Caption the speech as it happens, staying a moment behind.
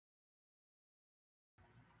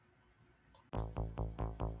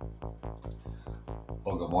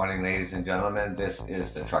Well, good morning, ladies and gentlemen. This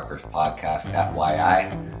is the Truckers Podcast,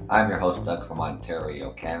 FYI. I'm your host, Doug from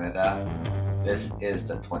Ontario, Canada. This is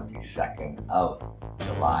the 22nd of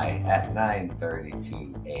July at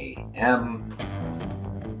 9:32 a.m.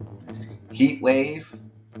 Heatwave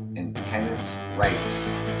and Tenants Rights,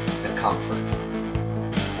 the comfort.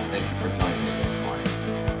 Thank you for joining me this morning.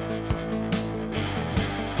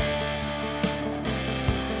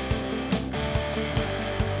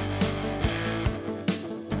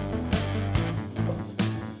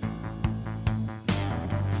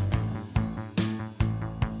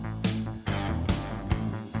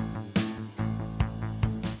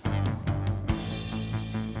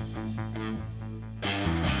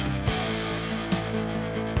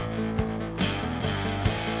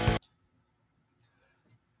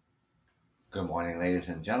 Good morning, ladies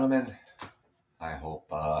and gentlemen. I hope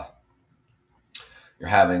you're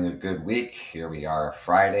having a good week. Here we are,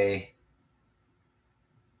 Friday,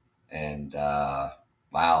 and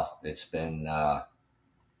wow, it's been a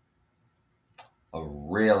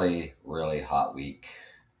really, really hot week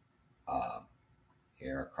um,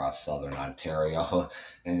 here across southern Ontario,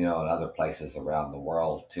 and in other places around the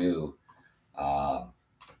world too. Um,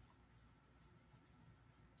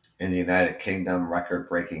 in the United Kingdom,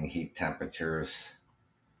 record-breaking heat temperatures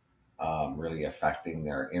really affecting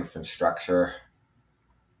their infrastructure.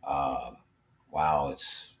 Um, wow,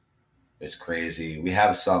 it's crazy. We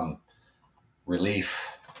have some relief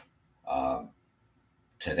um,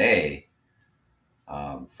 today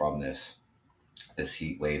from this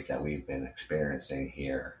heat wave that we've been experiencing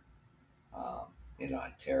here um, in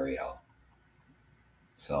Ontario.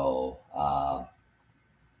 So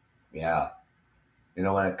yeah,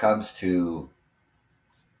 when it comes to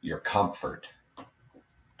your comfort,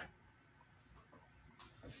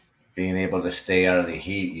 being able to stay out of the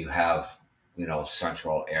heat, you have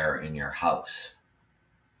central air in your house,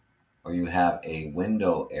 or you have a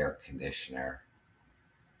window air conditioner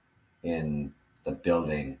in the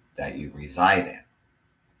building that you reside in.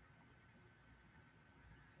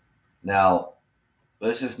 Now,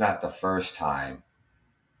 this is not the first time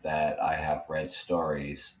that I have read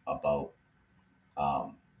stories about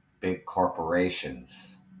um, big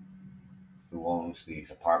corporations who owns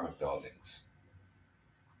these apartment buildings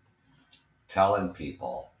telling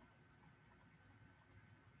people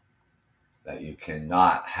that you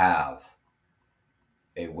cannot have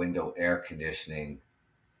a window air conditioning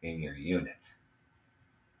in your unit.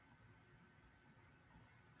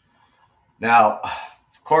 Now,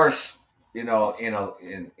 of course, in a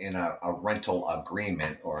rental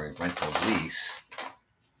agreement or a rental lease,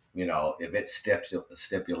 if it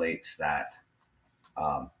stipulates that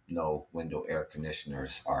no window air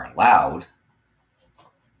conditioners are allowed,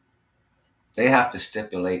 they have to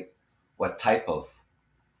stipulate what type of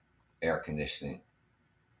air conditioning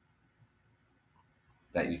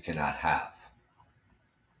that you cannot have.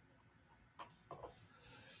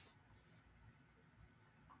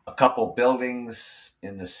 A couple buildings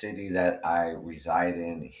in the city that I reside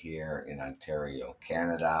in here in Ontario,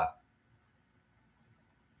 Canada,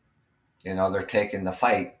 they're taking the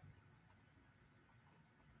fight,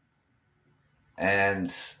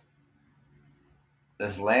 and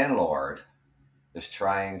this landlord is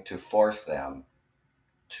trying to force them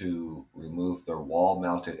to remove their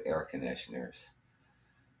wall-mounted air conditioners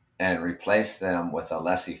and replace them with a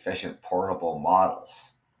less efficient portable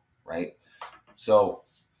models, right? So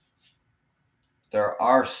there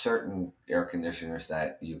are certain air conditioners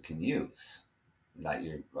that you can use, not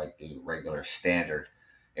your regular standard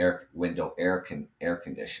air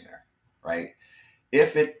conditioner, right?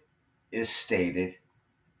 If it is stated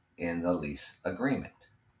in the lease agreement.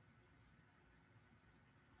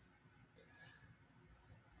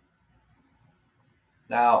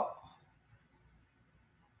 Now,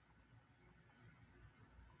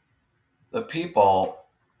 the people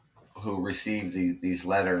who receive these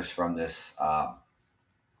letters from this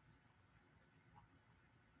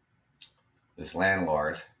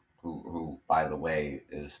landlord, who by the way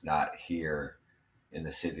is not here in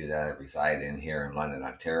the city that I reside in here in London,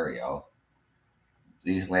 Ontario.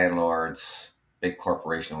 These landlords, big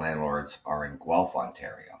corporation landlords, are in Guelph,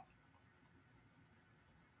 Ontario.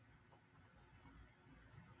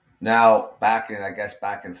 Now, back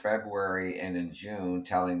in February and in June,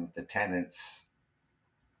 telling the tenants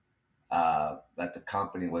that the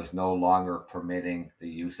company was no longer permitting the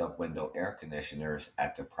use of window air conditioners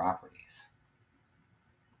at their properties.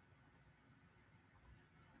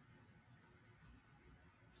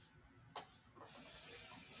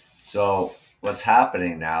 So what's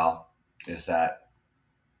happening now is that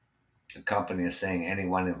The company is saying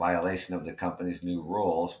anyone in violation of the company's new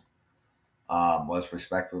rules was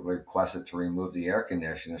respectfully requested to remove the air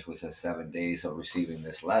conditioners within 7 days of receiving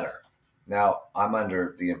this letter. Now, I'm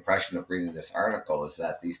under the impression of reading this article is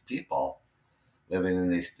that these people living in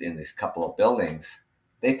these couple of buildings,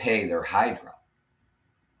 they pay their hydro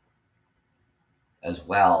as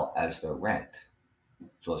well as their rent.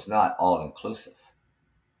 So it's not all inclusive.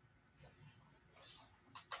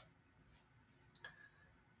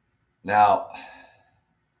 Now,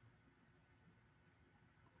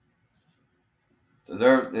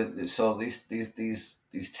 so these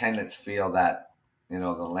tenants feel that the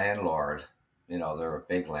landlord, they're a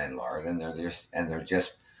big landlord, and they're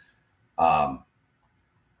just um,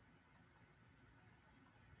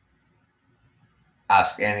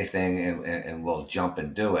 ask anything and will jump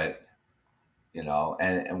and do it,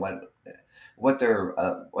 and what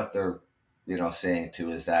they're saying too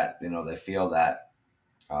is that they feel that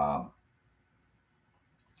um,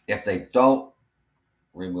 if they don't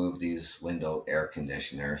remove these window air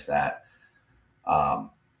conditioners, that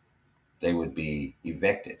um, they would be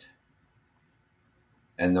evicted,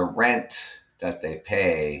 and the rent that they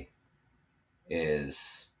pay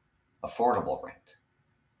is affordable rent.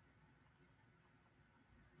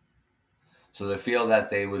 So they feel that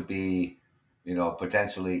they would be,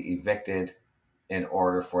 potentially evicted in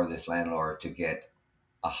order for this landlord to get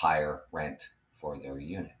a higher rent for their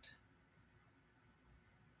unit.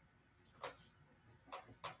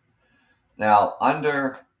 Now,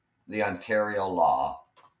 under the Ontario law,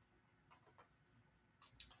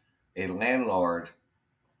 a landlord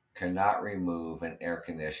cannot remove an air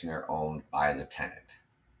conditioner owned by the tenant,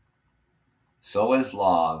 so as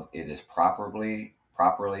long it is properly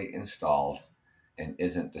installed and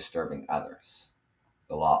isn't disturbing others.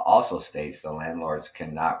 The law also states the landlords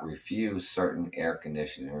cannot refuse certain air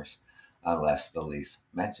conditioners unless the lease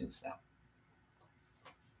mentions them.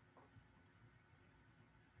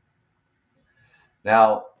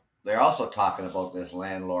 Now, they're also talking about this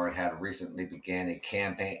landlord had recently began a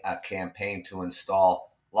campaign to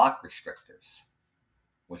install lock restrictors,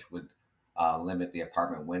 which would limit the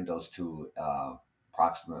apartment windows to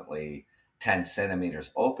approximately 10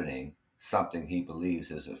 centimeters opening, something he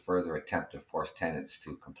believes is a further attempt to force tenants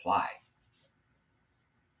to comply.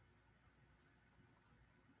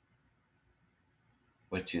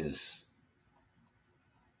 Which is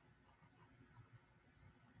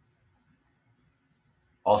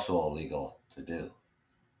also illegal to do.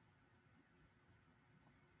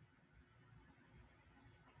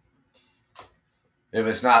 If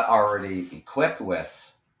it's not already equipped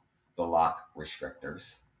with the lock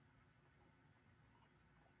restrictors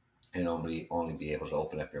and only be able to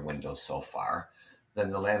open up your windows so far,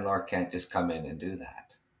 then the landlord can't just come in and do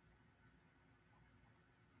that.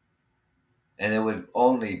 And it would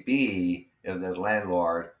only be if the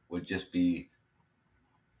landlord would just be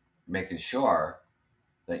making sure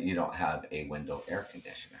that you don't have a window air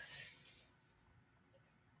conditioner.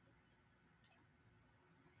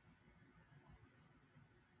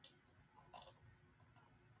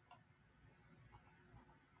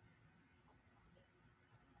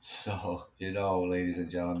 So, ladies and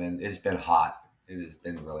gentlemen, it's been hot. It has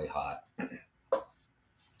been really hot.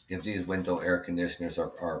 If these window air conditioners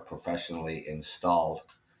are professionally installed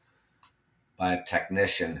by a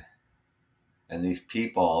technician, and these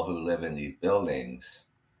people who live in these buildings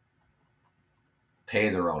pay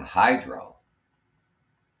their own hydro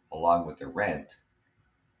along with the rent,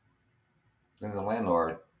 then the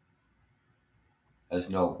landlord has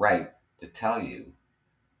no right to tell you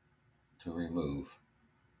to remove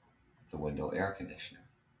the window air conditioner.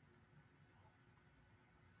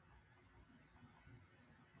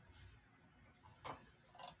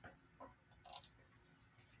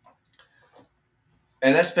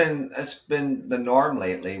 And that's been the norm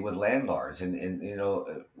lately with landlords, and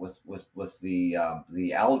with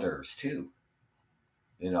the elders too.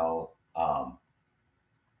 You know, um,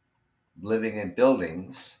 living in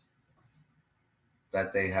buildings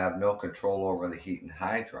that they have no control over the heat and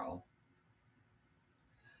hydro,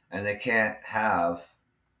 and they can't have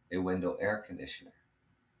a window air conditioner.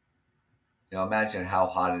 Imagine how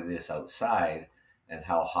hot it is outside and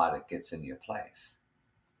how hot it gets in your place.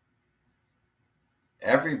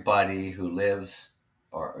 Everybody who lives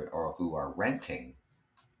or who are renting,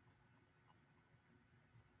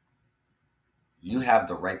 you have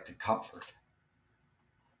the right to comfort.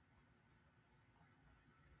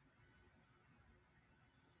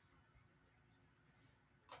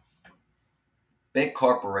 Big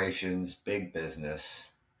corporations, big business,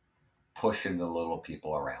 pushing the little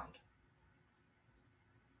people around.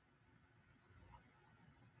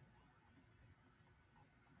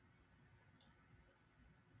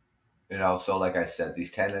 So like I said,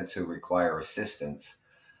 these tenants who require assistance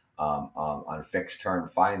on fixed term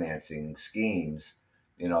financing schemes,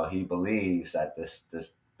 he believes that this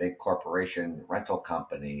big corporation rental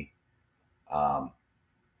company um,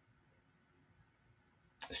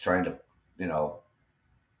 is trying to, you know,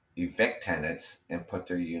 evict tenants and put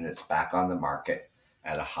their units back on the market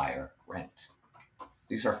at a higher rent.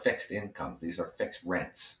 These are fixed incomes. These are fixed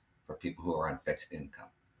rents for people who are on fixed income.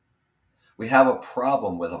 We have a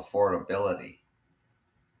problem with affordability.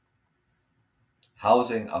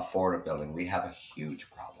 Housing affordability. We have a huge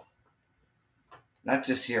problem. Not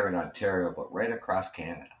just here in Ontario, but right across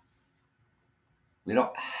Canada. We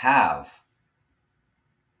don't have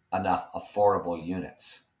enough affordable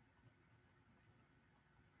units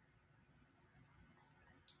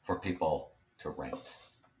for people to rent.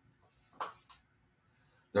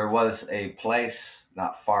 There was a place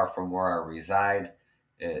not far from where I reside.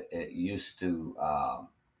 It used to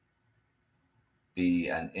be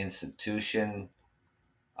an institution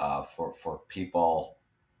for people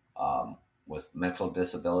with mental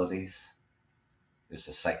disabilities. It's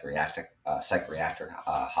a psychiatric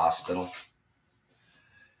hospital.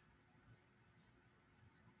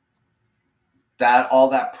 That all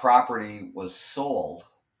that property was sold,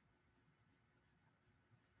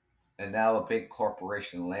 and now a big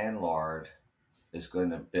corporation landlord is going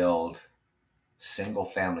to build single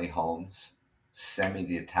family homes, semi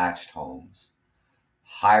detached homes,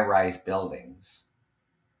 high rise buildings.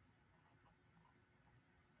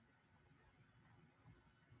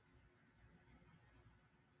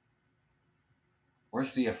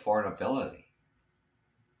 Where's the affordability?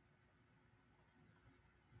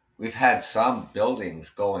 We've had some buildings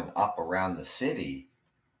going up around the city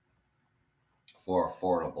for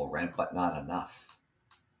affordable rent, but not enough.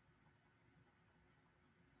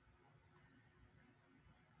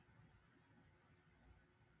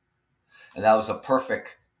 And that was a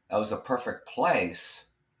perfect place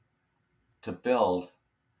to build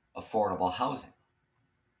affordable housing.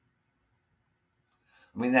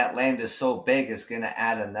 I mean, that land is so big, it's going to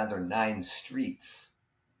add another 9 streets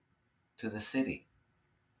to the city.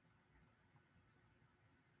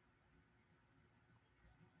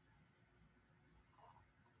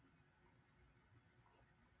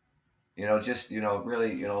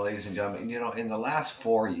 Really, ladies and gentlemen, in the last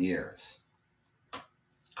 4 years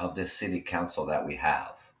of this city council that we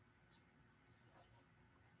have,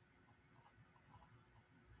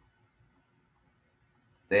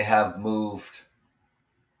 they have moved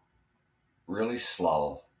really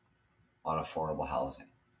slow on affordable housing.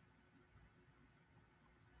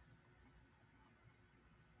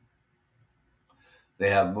 They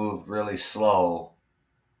have moved really slow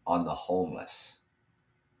on the homeless.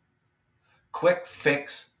 Quick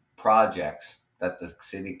fix projects that the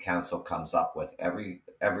city council comes up with every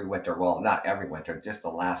winter, well, not every winter, just the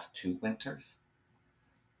last 2 winters,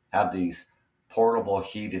 have these portable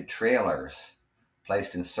heated trailers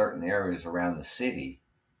placed in certain areas around the city,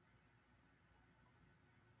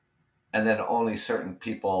 and then only certain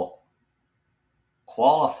people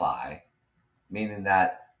qualify, meaning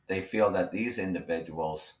that they feel that these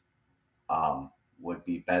individuals would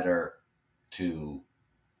be better to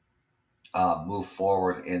move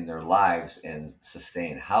forward in their lives and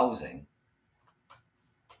sustain housing.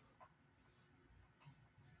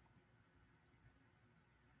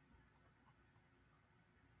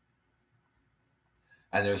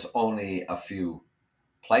 And there's only a few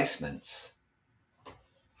placements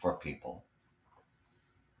for people.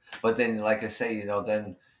 But then, like I say,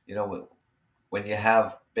 when you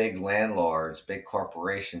have big landlords, big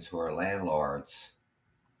corporations who are landlords,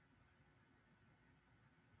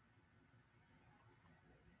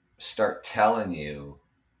 start telling you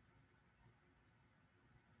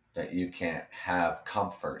that you can't have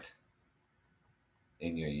comfort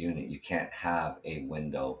in your unit, you can't have a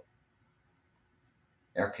window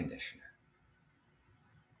air conditioner.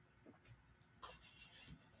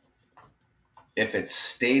 If it's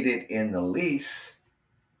stated in the lease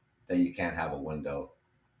that you can't have a window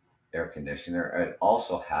air conditioner, it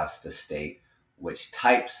also has to state which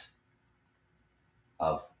types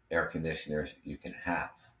of air conditioners you can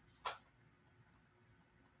have.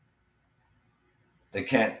 They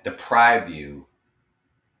can't deprive you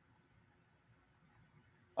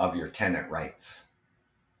of your tenant rights.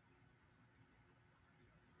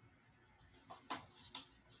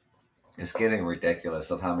 It's getting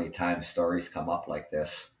ridiculous of how many times stories come up like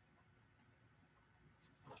this.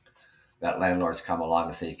 That landlords come along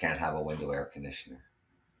and say you can't have a window air conditioner.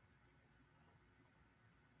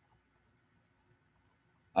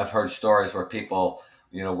 I've heard stories where people,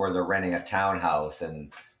 where they're renting a townhouse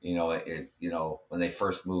and When they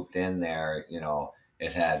first moved in there,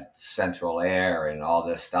 it had central air and all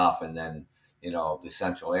this stuff, and then the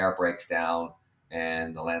central air breaks down,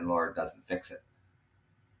 and the landlord doesn't fix it.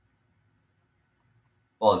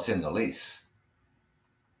 Well, it's in the lease.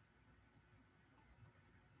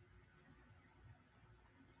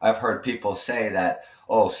 I've heard people say that,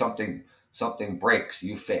 oh, something breaks,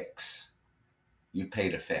 you fix. You pay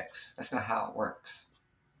to fix. That's not how it works.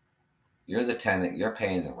 You're the tenant, you're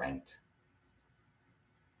paying the rent.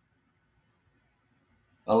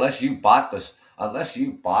 Unless you bought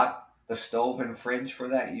the stove and fridge for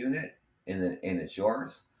that unit and it's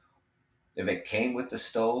yours. If it came with the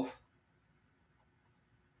stove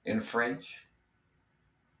and fridge,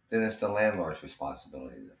 then it's the landlord's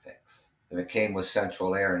responsibility to fix. If it came with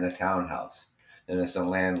central air in the townhouse, then it's the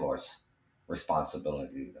landlord's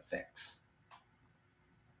responsibility to fix.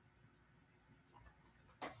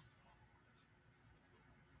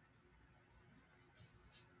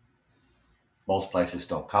 Most places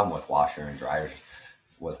don't come with washer and dryers.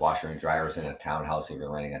 With washer and dryers in a townhouse, if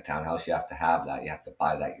you're renting a townhouse, you have to have that. You have to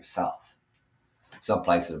buy that yourself. Some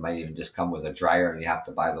places might even just come with a dryer and you have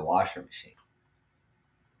to buy the washer machine.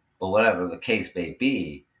 But whatever the case may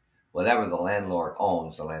be, whatever the landlord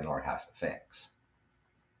owns, the landlord has to fix.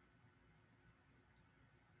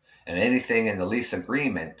 And anything in the lease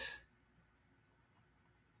agreement,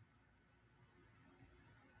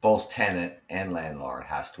 both tenant and landlord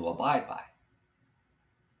has to abide by.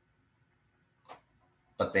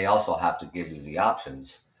 But they also have to give you the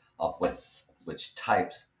options of which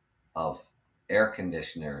types of air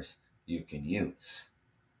conditioners you can use.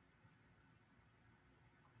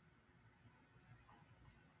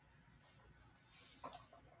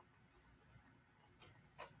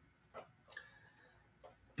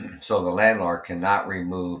 So the landlord cannot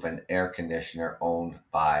remove an air conditioner owned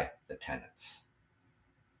by the tenants.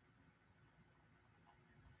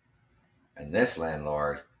 And this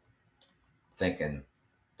landlord thinking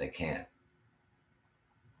they can.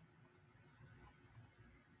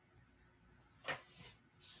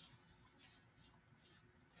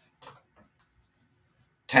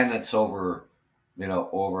 Tenants over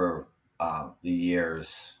the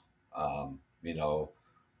years, um, you know,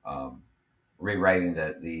 um, rewriting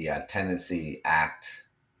the Tenancy Act,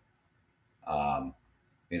 um,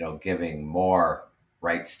 giving more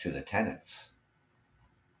rights to the tenants.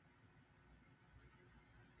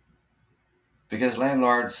 Because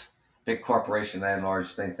landlords, big corporation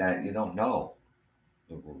landlords, think that you don't know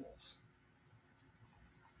the rules.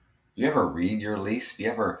 You ever read your lease? Do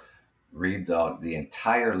you ever read the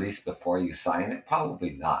entire lease before you sign it?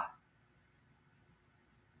 Probably not.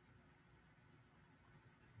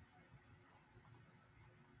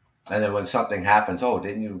 And then when something happens, oh,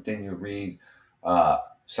 didn't you read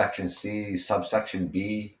section C, subsection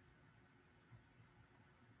B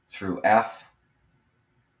through F?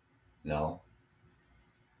 No.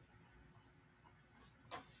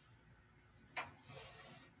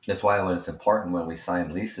 That's why when it's important when we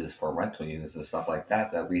sign leases for rental units and stuff like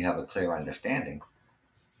that, that we have a clear understanding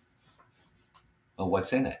of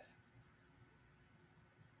what's in it.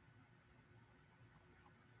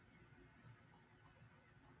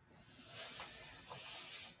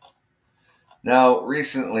 Now,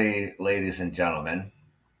 recently, ladies and gentlemen,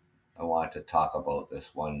 I want to talk about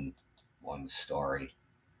this one story.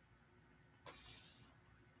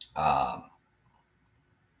 Um,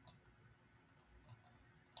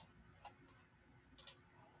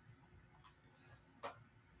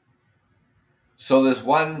 so there's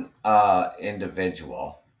one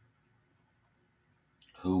individual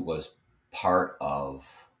who was part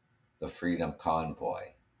of the Freedom Convoy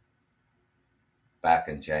back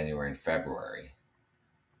in January and February.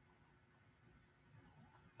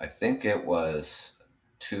 I think it was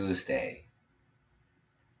Tuesday.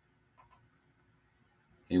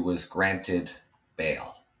 He was granted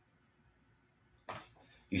bail.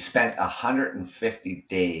 He spent 150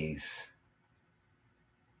 days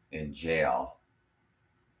in jail.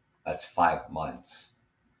 That's 5 months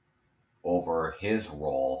over his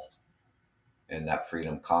role in that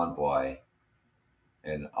Freedom Convoy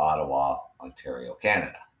in Ottawa, Ontario,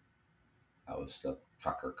 Canada. That was the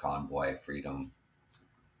trucker convoy, freedom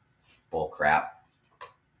bullcrap.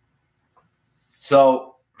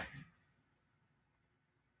 So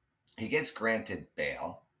he gets granted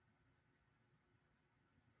bail.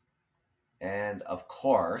 And of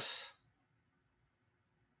course,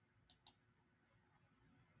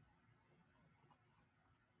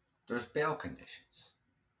 there's bail conditions.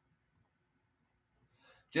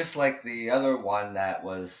 Just like the other one that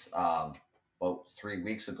was about 3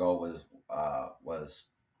 weeks ago was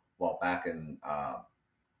back in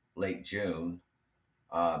late June,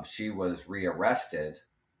 she was rearrested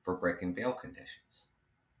for breaking bail conditions.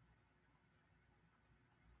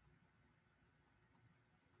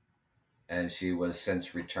 And she was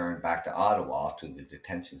since returned back to Ottawa, to the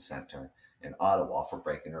detention center in Ottawa, for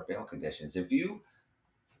breaking her bail conditions. If you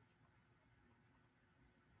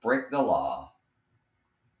break the law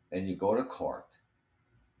and you go to court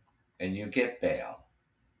and you get bail,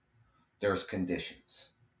 there's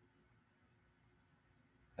conditions.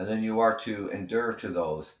 And then you are to endure to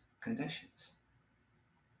those conditions.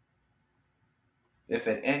 If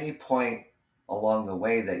at any point along the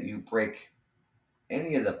way that you break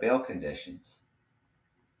any of the bail conditions,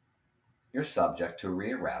 you're subject to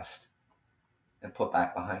rearrest and put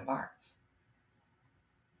back behind bars.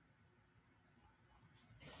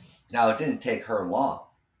 Now, it didn't take her long,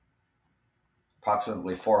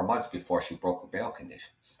 approximately 4 months before she broke her bail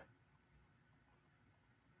conditions.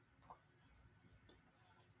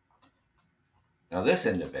 Now, this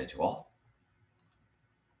individual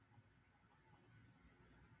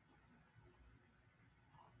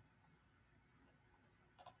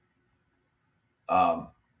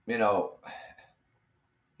you know,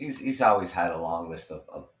 he's always had a long list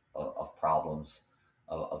of problems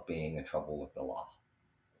of being in trouble with the law.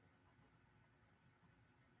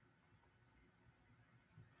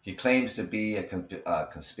 He claims to be a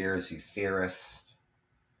conspiracy theorist.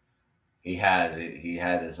 He had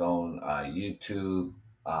his own YouTube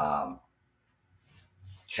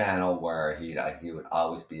channel where he would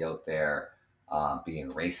always be out there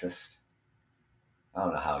being racist. I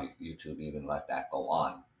don't know how YouTube even let that go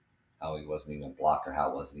on. How he wasn't even blocked or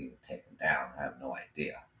how it wasn't even taken down. I have no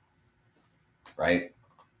idea. Right?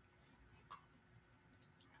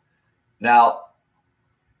 Now,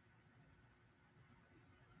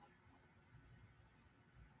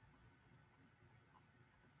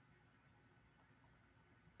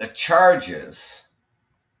 the charges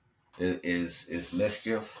is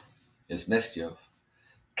mischief,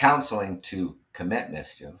 counseling to commit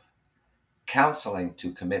mischief, counseling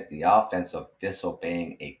to commit the offense of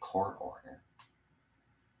disobeying a court order,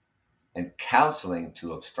 and counseling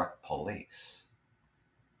to obstruct police.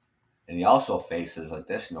 And he also faces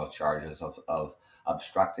additional charges of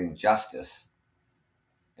obstructing justice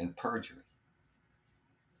and perjury.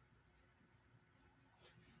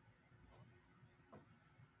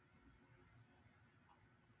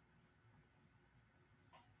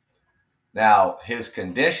 Now, his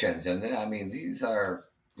conditions, and I mean, these are,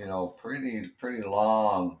 pretty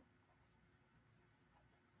long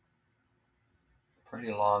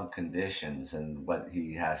conditions, and what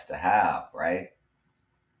he has to have, right?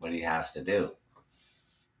 What he has to do.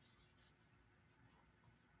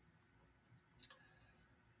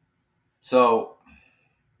 So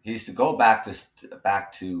he's to go back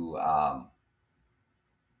to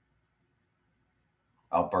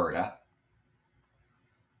Alberta.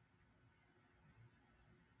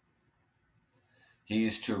 He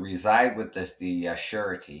is to reside with the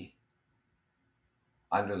surety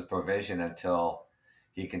under the provision until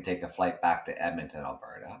he can take a flight back to Edmonton,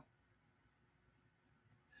 Alberta.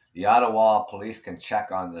 The Ottawa police can check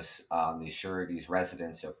on the surety's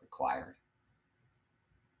residence if required.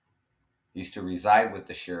 He's to reside with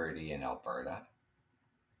the surety in Alberta.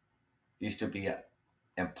 He's to be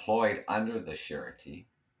employed under the surety.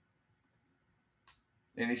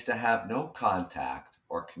 And he's to have no contact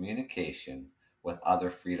or communication with other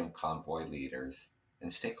Freedom Convoy leaders and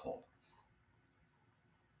stakeholders.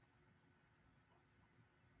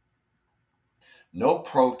 No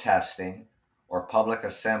protesting or public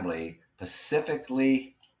assembly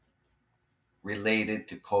specifically related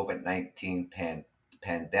to COVID-19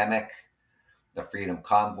 pandemic, the Freedom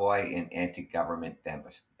Convoy, and anti-government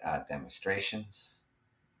demonstrations.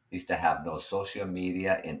 He's to have no social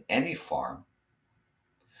media in any form,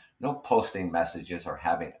 no posting messages or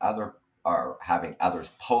having others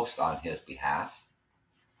post on his behalf.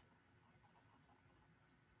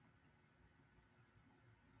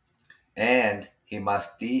 And he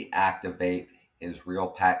must deactivate his Real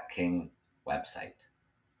Pat King website,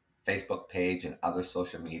 Facebook page, and other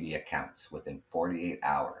social media accounts within 48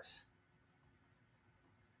 hours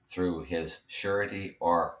through his surety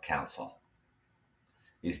or counsel.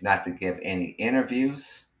 He's not to give any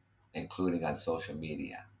interviews, including on social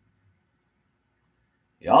media.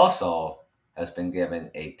 He also has been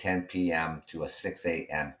given a 10 p.m. to a 6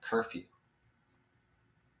 a.m. curfew.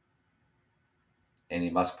 And he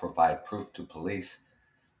must provide proof to police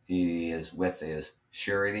he is with his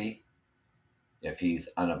surety. If he's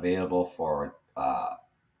unavailable for a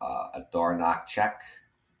door knock check.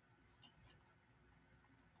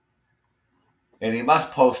 And he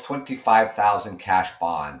must post $25,000 cash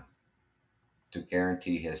bond to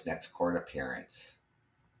guarantee his next court appearance.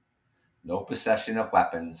 No possession of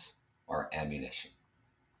weapons or ammunition.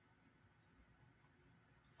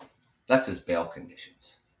 That's his bail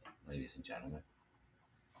conditions, ladies and gentlemen.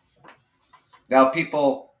 Now,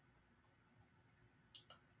 people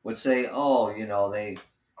would say, "Oh,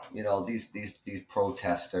 these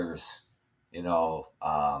protesters,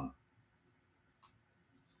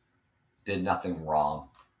 did nothing wrong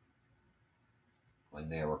when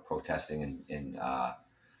they were protesting in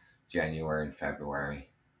January and February."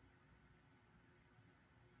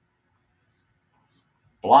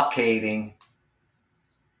 Blockading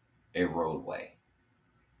a roadway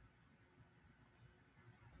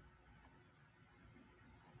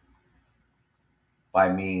by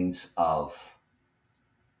means of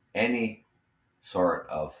any sort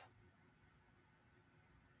of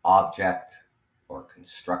object or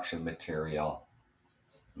construction material,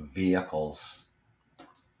 vehicles,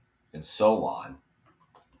 and so on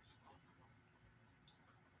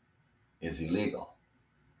is illegal.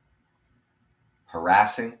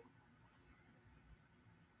 Harassing,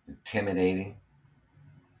 intimidating,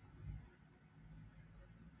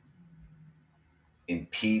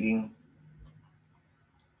 impeding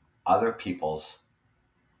other people's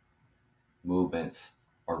movements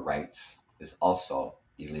or rights is also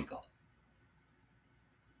illegal.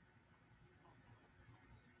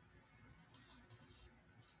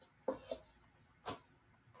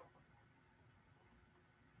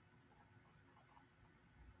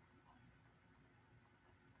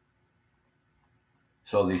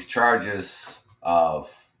 So these charges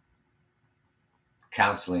of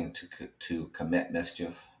counseling to commit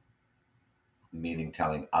mischief, meaning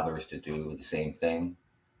telling others to do the same thing,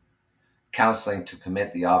 counseling to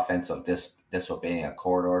commit the offense of disobeying a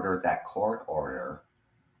court order. That court order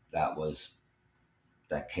that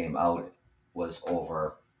came out was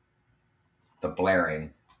over the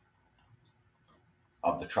blaring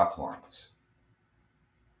of the truck horns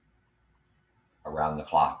around the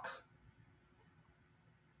clock.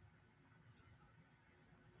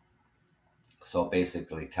 So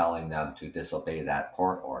basically telling them to disobey that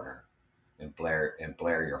court order and blare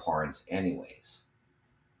your horns anyways.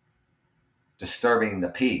 Disturbing the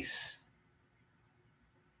peace,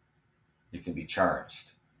 you can be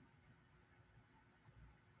charged.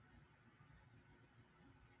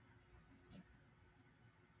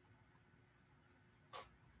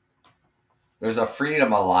 There's a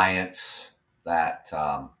Freedom Alliance that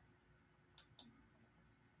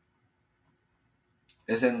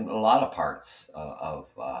is in a lot of parts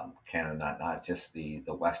of Canada, not just the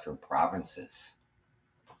western provinces.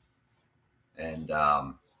 And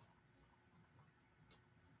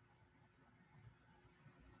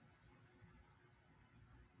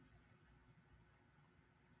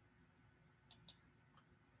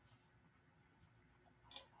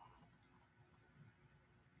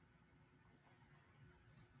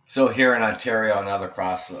so here in Ontario, another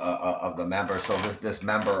cross of the members. So this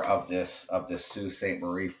member of this Sault Ste.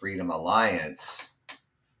 Marie Freedom Alliance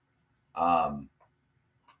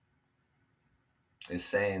is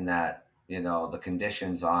saying that the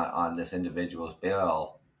conditions on this individual's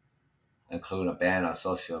bill include a ban on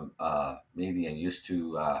social media and used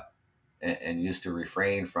to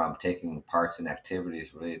refrain from taking parts in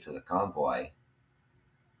activities related to the convoy.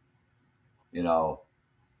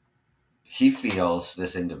 He feels,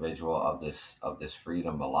 this individual of this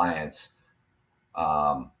Freedom Alliance,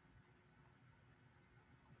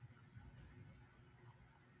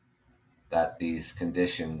 that these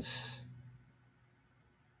conditions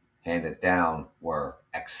handed down were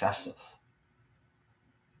excessive.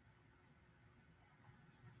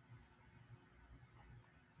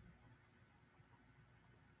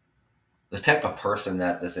 The type of person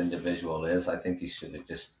that this individual is, I think he should have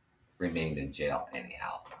just remained in jail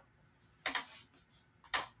anyhow.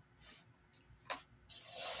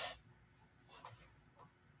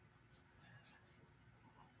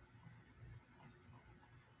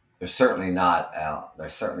 They're certainly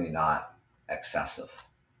not excessive,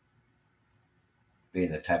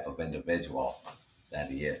 being the type of individual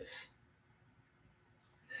that he is.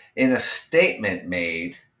 In a statement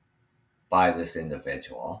made by this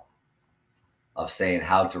individual of saying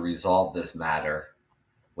how to resolve this matter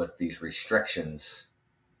with these restrictions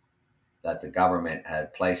that the government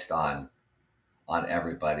had placed on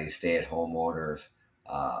everybody, stay-at-home orders,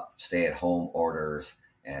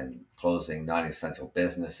 and closing non-essential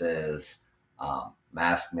businesses,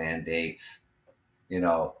 mask mandates.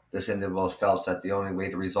 This individual felt that the only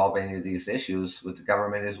way to resolve any of these issues with the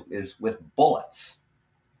government is with bullets.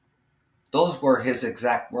 Those were his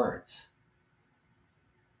exact words.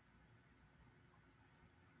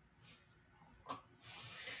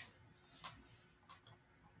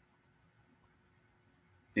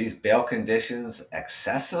 these bail conditions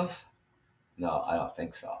excessive? No, I don't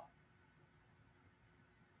think so.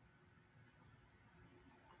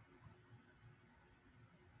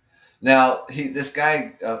 Now, this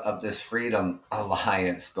guy of this Freedom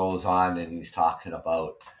Alliance goes on and he's talking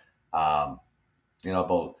about,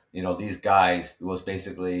 these guys who was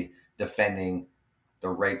basically defending the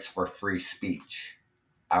rights for free speech,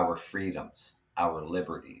 our freedoms, our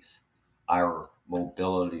liberties, our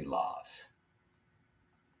mobility laws.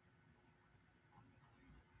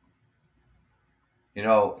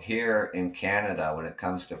 Here in Canada, when it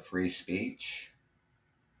comes to free speech,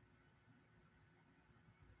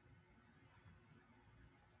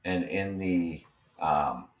 and in the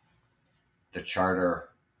Charter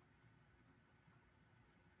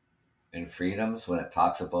and Freedoms, when it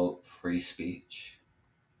talks about free speech,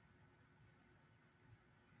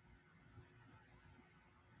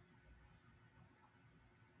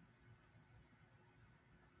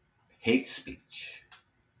 hate speech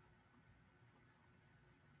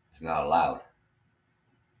is not allowed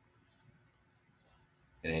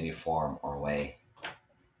in any form or way.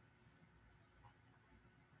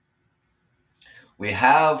 We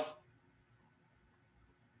have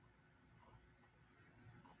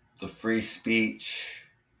the free speech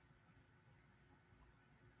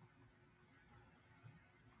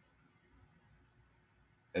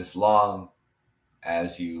as long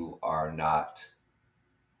as you are not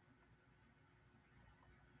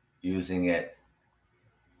using it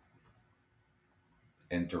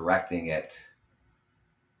and directing it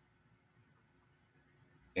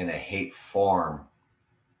in a hate form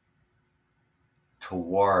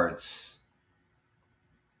towards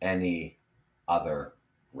any other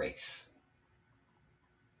race.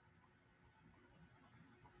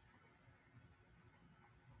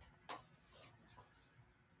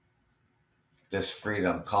 This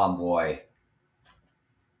Freedom Convoy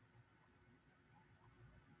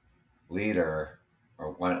leader,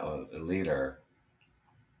 or one of the leader,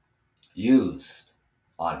 used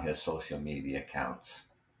on his social media accounts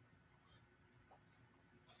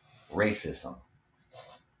racism,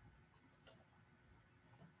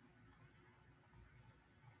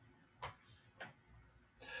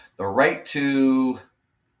 the right to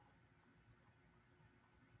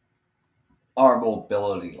our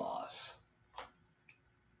mobility laws.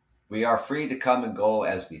 We are free to come and go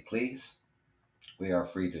as we please. We are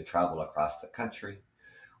free to travel across the country.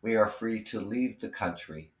 We are free to leave the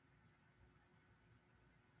country.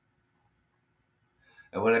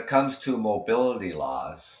 And when it comes to mobility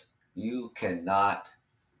laws, you cannot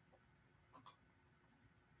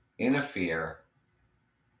interfere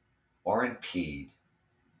or impede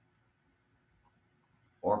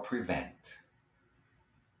or prevent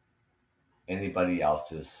anybody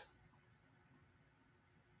else's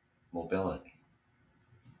mobility.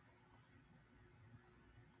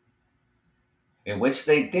 In which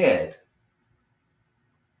they did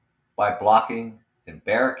by blocking and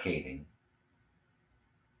barricading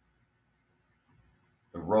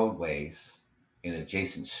the roadways in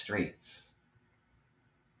adjacent streets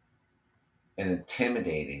and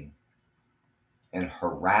intimidating and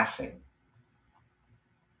harassing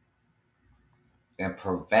and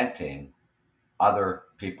preventing other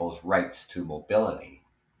people's rights to mobility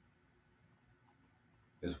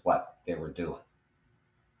is what they were doing.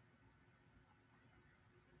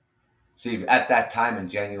 See, at that time in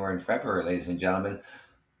January and February, ladies and gentlemen,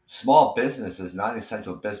 small businesses,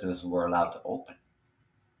 non-essential businesses, were allowed to open.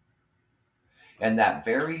 And that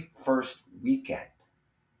very first weekend,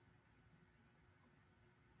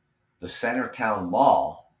 the Centertown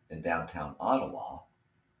Mall in downtown Ottawa,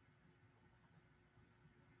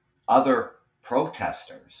 other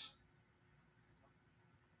protesters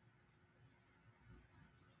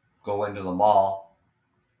go into the mall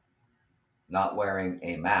not wearing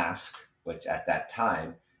a mask, which at that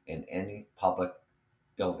time in any public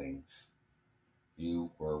buildings,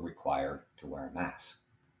 you were required to wear a mask.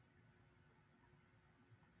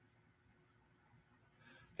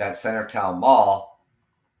 That Centertown Mall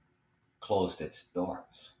closed its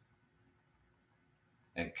doors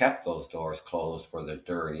and kept those doors closed for the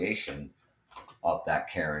duration of that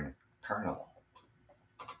Karen Carnival.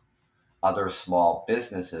 Other small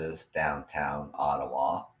businesses downtown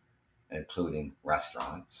Ottawa, including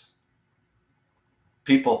restaurants,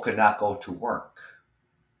 people could not go to work.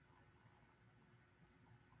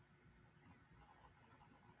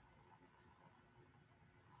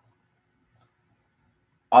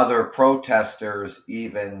 Other protesters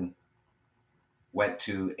even went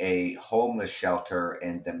to a homeless shelter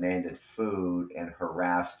and demanded food and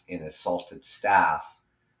harassed and assaulted staff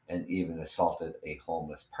and even assaulted a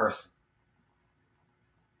homeless person.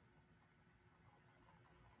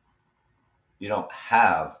 You don't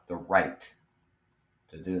have the right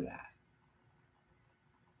to do that.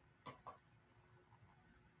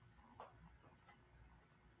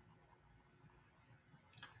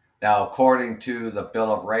 Now, according to the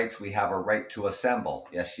Bill of Rights, we have a right to assemble.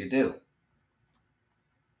 Yes, you do.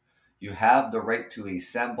 You have the right to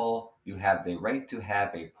assemble. You have the right to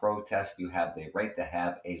have a protest. You have the right to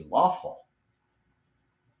have a lawful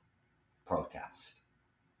protest,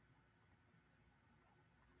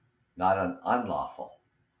 not an unlawful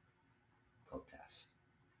protest.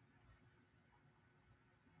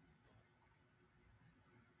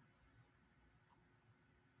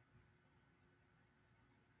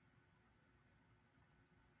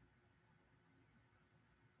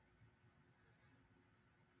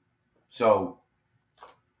 So,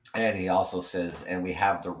 and he also says, and we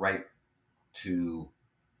have the right to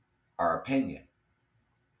our opinion.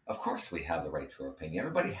 Of course, we have the right to our opinion.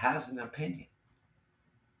 Everybody has an opinion.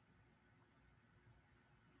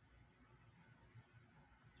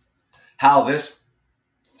 How this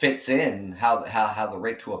fits in, how the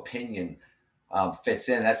right to opinion fits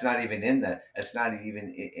in. That's not even in the. It's not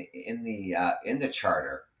even in the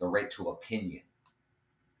charter. The right to opinion.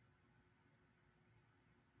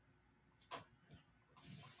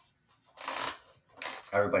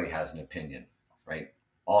 Everybody has an opinion, right?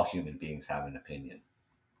 All human beings have an opinion.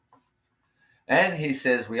 And he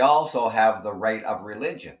says we also have the right of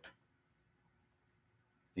religion.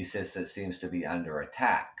 He says it seems to be under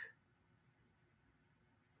attack.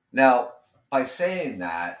 Now, by saying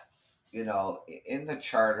that, in the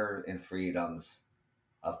Charter and Freedoms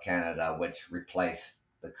of Canada, which replaced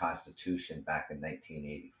the Constitution back in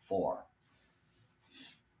 1984,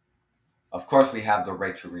 of course, we have the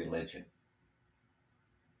right to religion.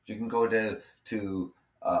 You can go to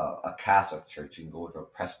a Catholic church, you can go to a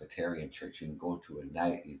Presbyterian church, you can go to a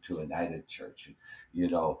United church,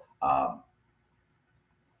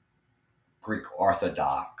 Greek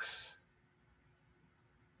Orthodox,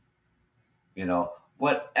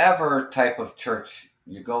 whatever type of church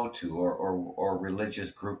you go to, or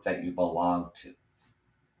religious group that you belong to.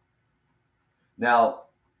 Now,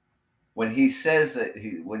 when he says that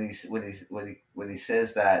when he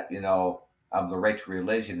says that the right to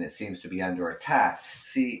religion, it seems to be under attack.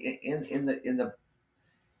 See, in the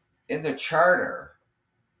charter,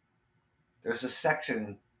 there's a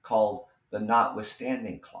section called the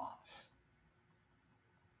notwithstanding clause.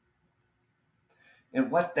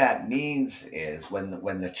 And what that means is when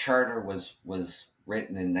the charter was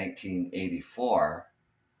written in 1984,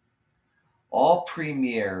 all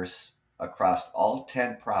premiers across all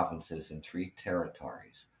 10 provinces and 3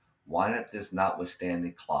 territories wanted this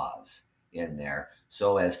notwithstanding clause in there,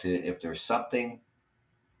 so as to, if there's something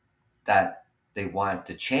that they want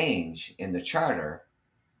to change in the charter,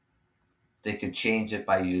 they could change it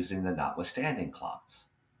by using the notwithstanding clause,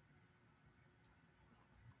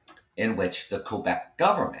 in which the Quebec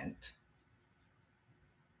government,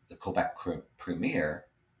 the Quebec premier,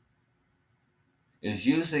 is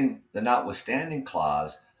using the notwithstanding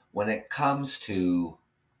clause when it comes to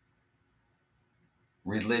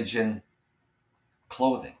religion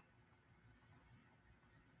clothing.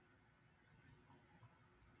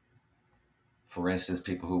 For instance,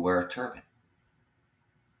 people who wear a turban,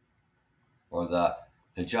 or the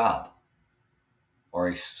hijab,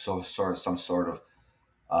 or some sort of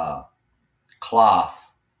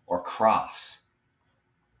cloth or cross.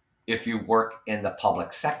 If you work in the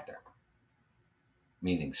public sector,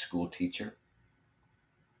 meaning school teacher,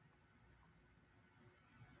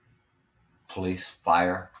 police,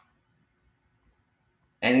 fire,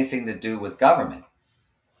 anything to do with government,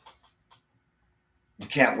 you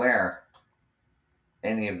can't wear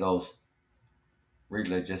any of those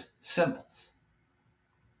religious symbols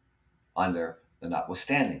under the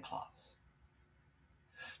notwithstanding clause.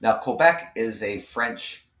 Now, Quebec is a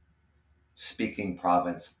French-speaking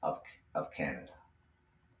province of Canada.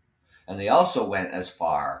 And they also went as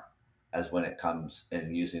far as, when it comes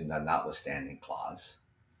in using the notwithstanding clause,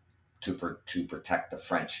 to protect the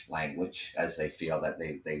French language, as they feel that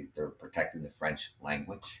they're protecting the French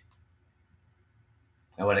language.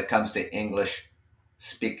 And when it comes to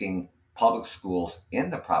English-speaking public schools in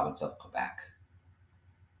the province of Quebec,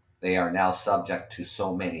 they are now subject to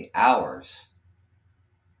so many hours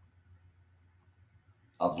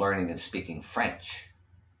of learning and speaking French.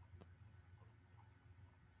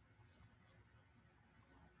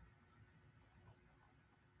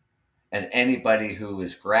 And anybody who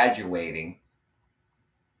is graduating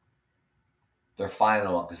their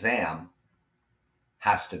final exam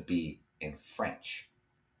has to be in French.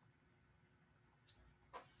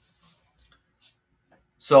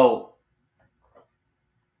 So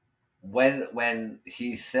when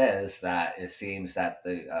he says that it seems that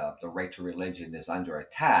the right to religion is under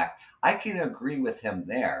attack, I can agree with him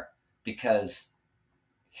there, because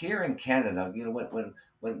here in Canada,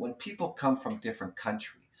 when people come from different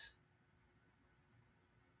countries,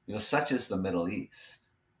 such as the Middle East,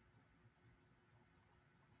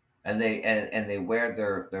 and they wear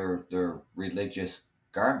their religious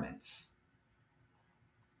garments,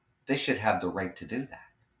 they should have the right to do that.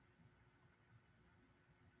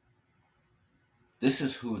 This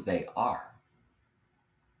is who they are.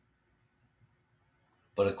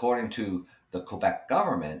 But according to the Quebec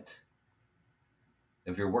government,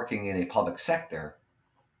 if you're working in a public sector,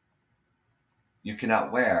 you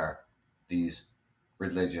cannot wear these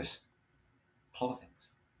religious clothing,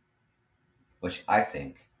 which I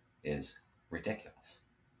think is ridiculous.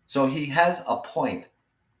 So he has a point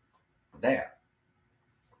there.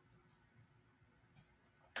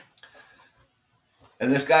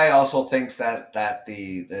 And this guy also thinks that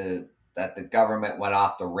the government went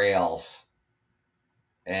off the rails,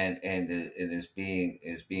 and it is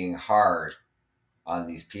being hard on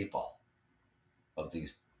these people, of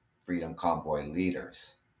these Freedom Convoy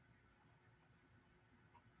leaders.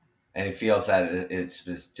 And he feels that it's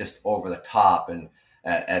just over the top and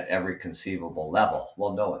at every conceivable level.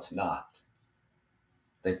 Well, no, it's not.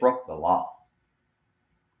 They broke the law.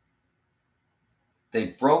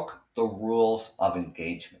 They broke the rules of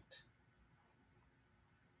engagement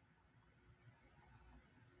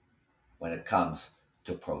when it comes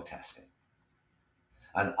to protesting.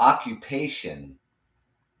 An occupation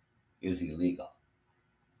is illegal.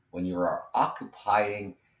 When you are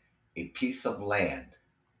occupying a piece of land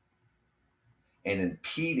and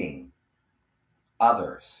impeding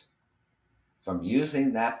others from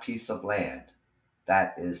using that piece of land,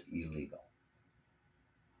 that is illegal.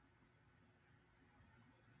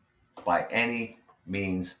 By any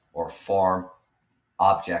means or form,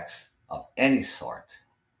 objects of any sort,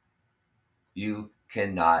 you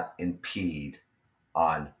cannot impede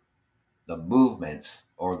on the movements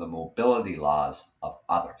or the mobility laws of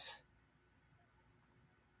others.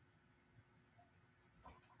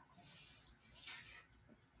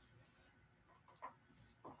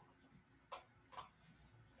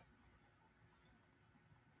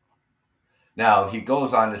 Now, he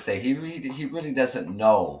goes on to say he really doesn't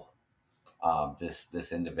know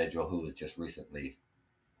this individual who was just recently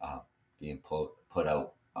being put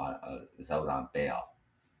out is out on bail.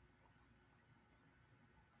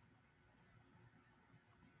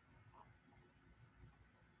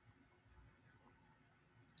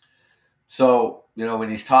 So, when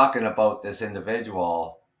he's talking about this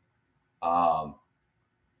individual,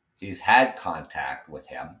 he's had contact with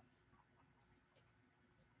him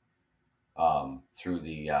through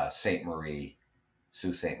the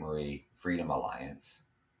Sault Ste. Marie Freedom Alliance.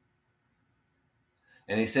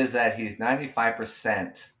 And he says that he's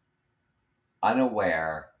 95%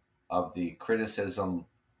 unaware of the criticism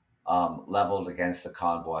leveled against the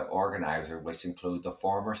convoy organizer, which include the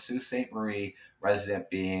former Sault Ste. Marie resident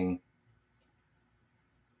being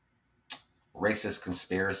racist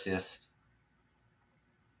conspiracist,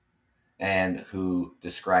 and who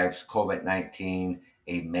describes COVID-19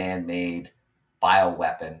 a man-made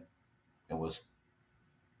bioweapon and was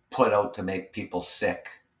put out to make people sick,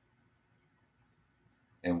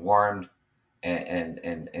 and warned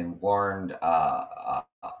warned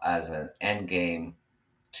as an end game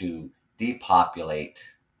to depopulate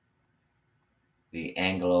the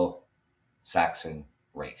Anglo-Saxon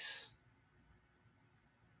race.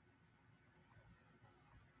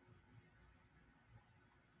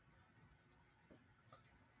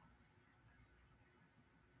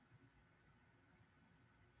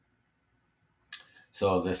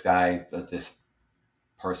 So this guy, this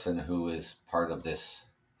person who is part of this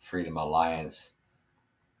Freedom Alliance,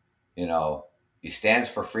 he stands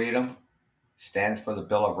for freedom, stands for the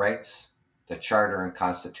Bill of Rights, the Charter and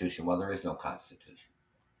Constitution. Well, there is no Constitution.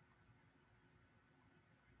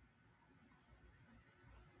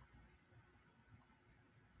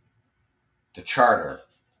 The Charter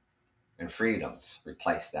and freedoms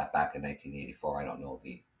replaced that back in 1984. I don't know if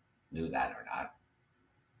he knew that or not.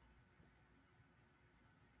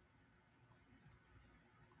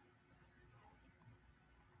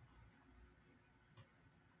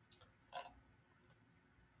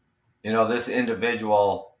 This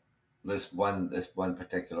individual, this one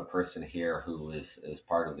particular person here who is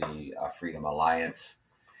part of the Freedom Alliance,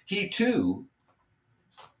 he too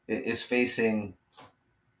is facing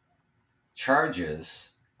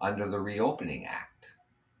charges under the Reopening Act.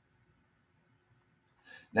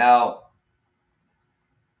 Now,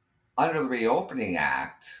 under the Reopening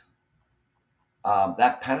Act,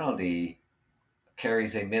 that penalty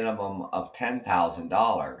carries a minimum of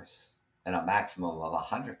 $10,000 and a maximum of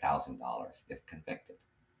 $100,000 if convicted.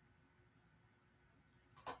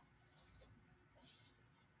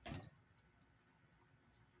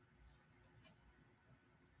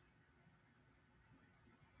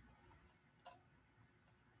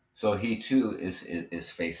 So he too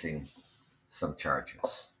is facing some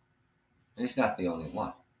charges. And he's not the only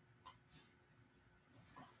one.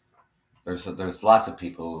 There's lots of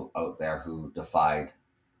people out there who defied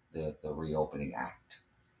the Reopening Act.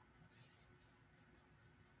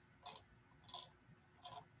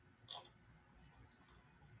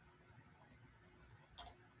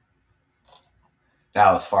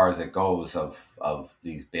 Now, as far as it goes of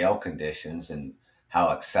these bail conditions and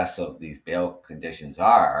how excessive these bail conditions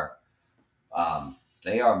are,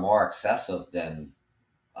 they are more excessive than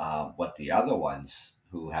what the other ones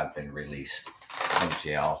who have been released from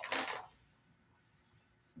jail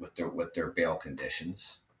with their bail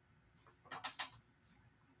conditions.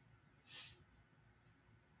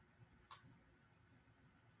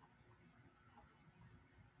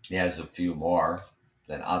 He has a few more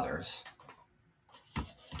than others,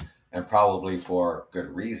 and probably for good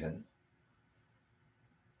reason.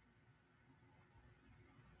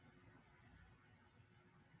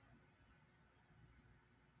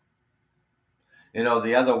 You know,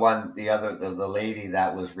 the other one, the lady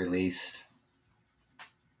that was released,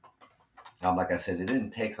 like I said, it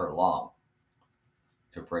didn't take her long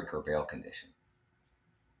to break her bail condition.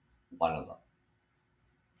 One of them.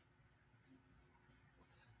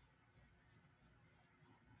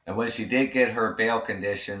 And when she did get her bail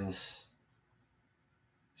conditions,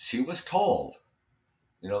 she was told,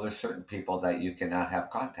 there's certain people that you cannot have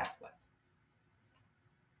contact with.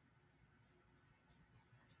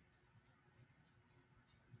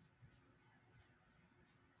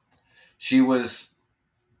 She was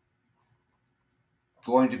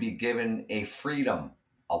going to be given a Freedom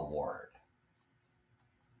Award.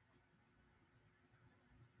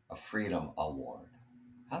 A Freedom Award.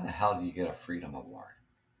 How the hell do you get a Freedom Award?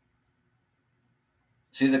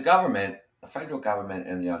 See, the government, the federal government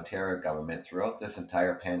and the Ontario government, throughout this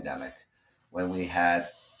entire pandemic, when we had,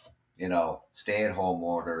 stay-at-home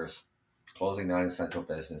orders, closing non-essential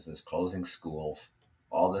businesses, closing schools,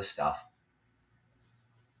 all this stuff,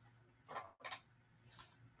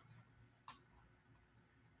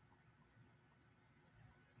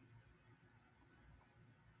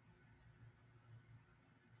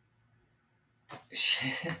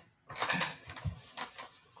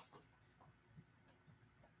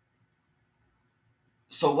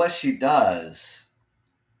 so what she does,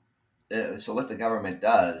 so what the government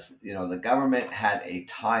does, the government had a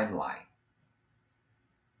timeline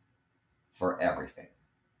for everything.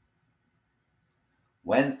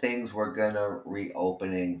 When things were going to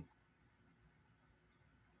reopening,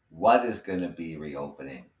 what is going to be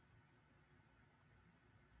reopening.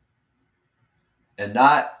 And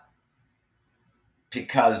not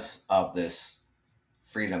because of this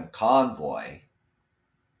Freedom Convoy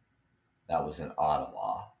that was in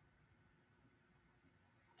Ottawa.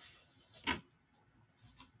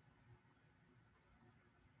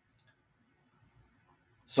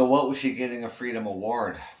 So what was she getting a Freedom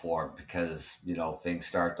Award for? Because, things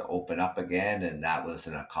start to open up again and that was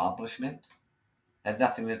an accomplishment? Had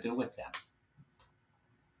nothing to do with them.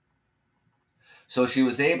 So she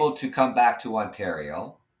was able to come back to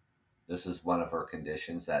Ontario. This is one of her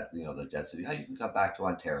conditions that, the judge said, you can come back to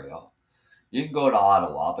Ontario. You can go to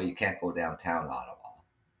Ottawa, but you can't go downtown Ottawa.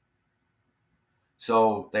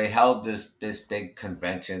 So they held this big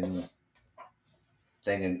convention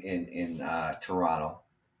thing in Toronto.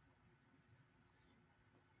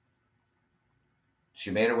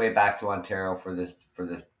 She made her way back to Ontario for this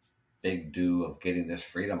big do of getting this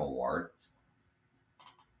Freedom Award.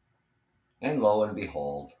 And lo and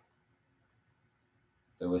behold,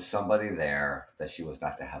 there was somebody there that she was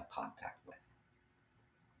not to have contact with.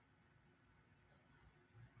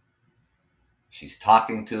 She's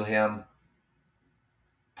talking to him,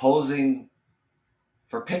 posing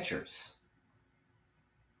for pictures.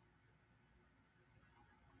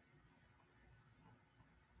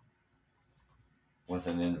 With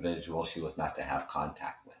an individual she was not to have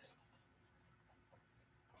contact with.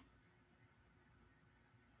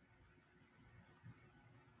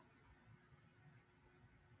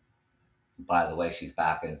 By the way, she's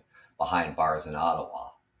back behind bars in Ottawa.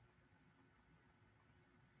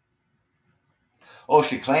 Oh,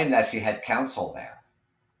 she claimed that she had counsel there.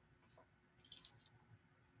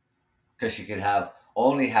 Because she could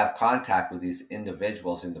only have contact with these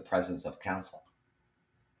individuals in the presence of counsel.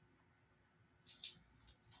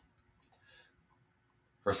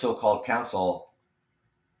 her so-called counsel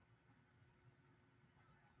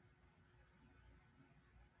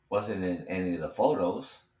wasn't in any of the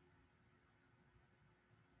photos.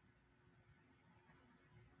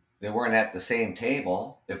 They weren't at the same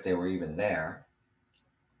table, if they were even there.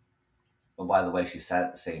 Oh, by the way, she sat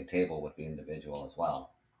at the same table with the individual as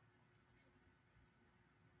well,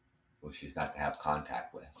 who she's not to have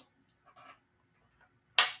contact with.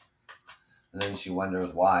 And then she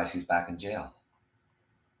wonders why she's back in jail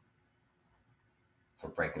for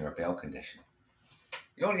breaking her bail condition.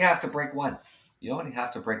 You only have to break one. You only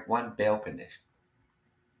have to break one bail condition,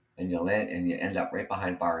 and you end up right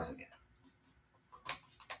behind bars again.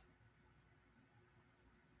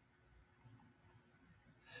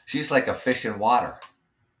 She's like a fish in water.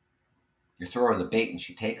 You throw her the bait and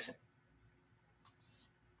she takes it.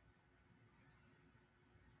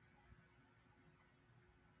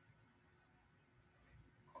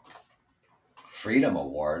 Freedom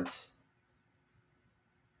Awards.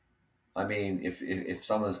 I mean, if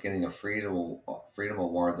someone's getting a freedom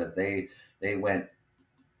award, that they went,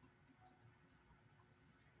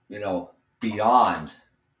 beyond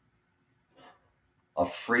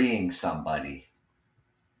of freeing somebody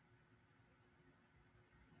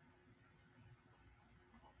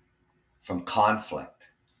from conflict.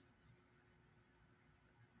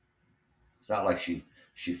 It's not like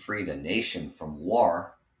she freed a nation from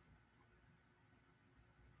war.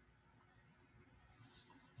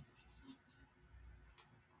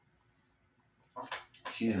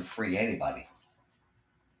 She didn't free anybody.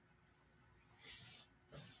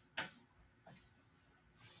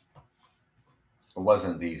 It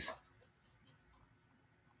wasn't these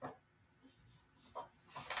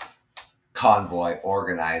convoy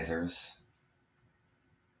organizers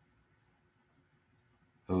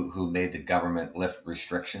who made the government lift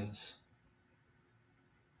restrictions.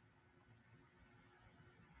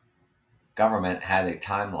 Government had a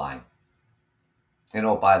timeline.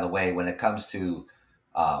 By the way, when it comes to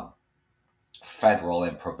federal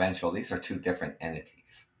and provincial, these are two different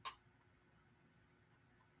entities.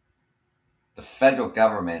 The federal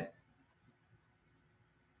government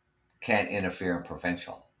can't interfere in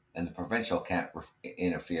provincial, and the provincial can't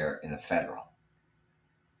interfere in the federal.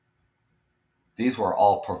 These were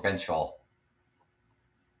all provincial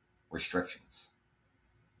restrictions.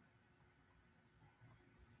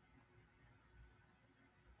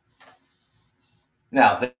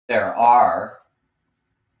 Now, there are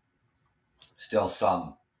still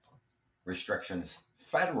some restrictions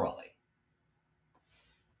federally.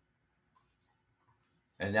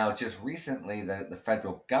 And now, just recently, the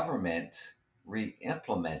federal government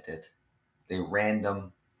re-implemented the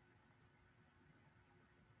random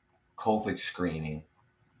COVID screening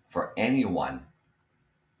for anyone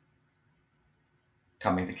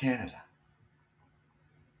coming to Canada,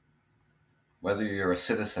 whether you're a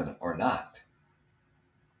citizen or not.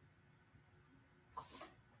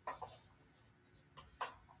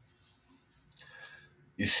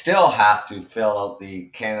 You still have to fill out the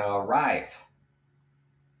Canada Arrive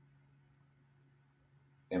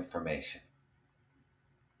information.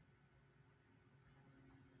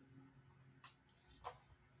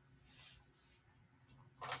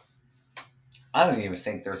 I don't even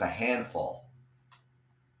think there's a handful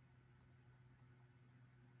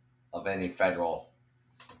of any federal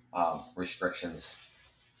restrictions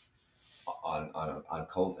on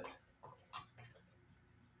COVID.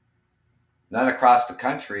 Not across the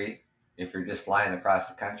country. If you're just flying across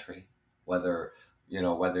the country, whether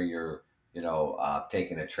you're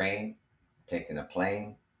taking a train, taking a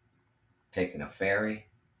plane, taking a ferry,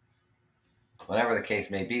 whatever the case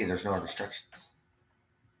may be, there's no restrictions.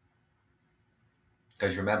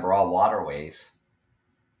 Because remember, all waterways,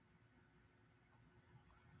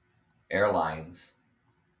 airlines,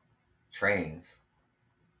 trains,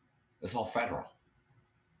 it's all federal.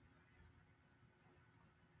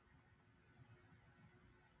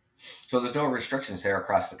 So there's no restrictions there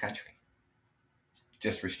across the country.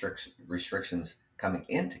 Just restrictions coming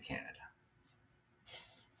into Canada.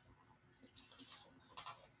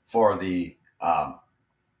 For the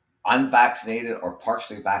unvaccinated or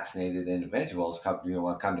partially vaccinated individuals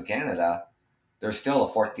want to come to Canada, there's still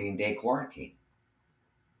a 14-day quarantine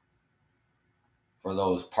for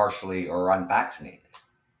those partially or unvaccinated.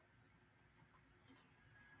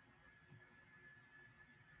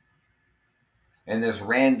 And this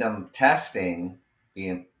random testing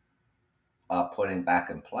being put back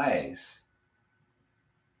in place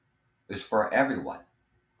is for everyone.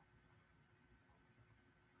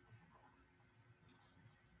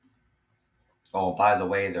 Oh, by the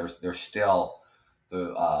way, there's still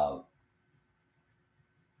the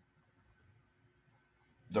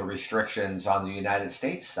the restrictions on the United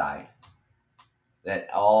States side that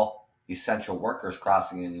all essential workers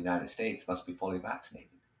crossing in the United States must be fully vaccinated.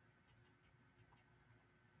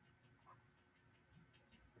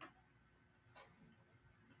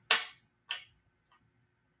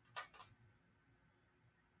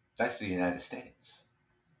 That's the United States.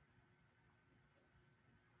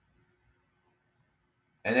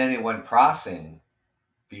 And anyone crossing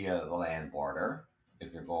via the land border,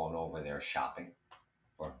 if you're going over there shopping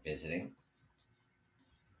or visiting,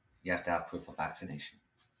 you have to have proof of vaccination.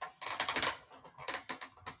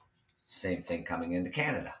 Same thing coming into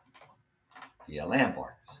Canada via land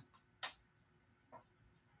borders.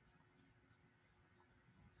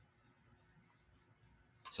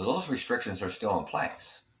 So those restrictions are still in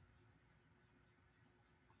place.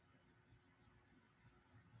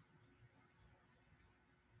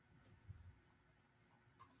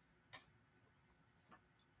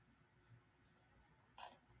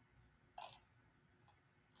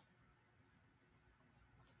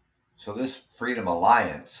 So this Freedom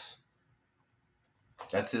Alliance,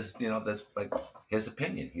 that's his, that's like his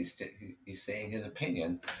opinion. He's saying his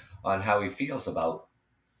opinion on how he feels about,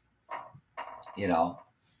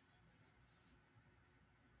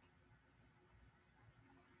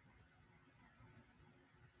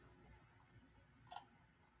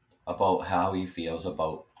 about how he feels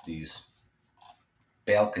about these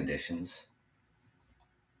bail conditions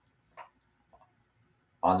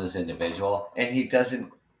on this individual, and he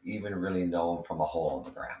doesn't even really know him from a hole in the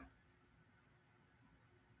ground.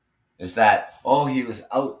 Is that, he was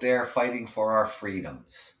out there fighting for our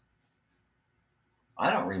freedoms.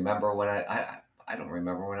 I don't remember when I don't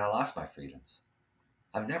remember when I lost my freedoms.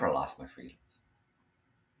 I've never lost my freedoms.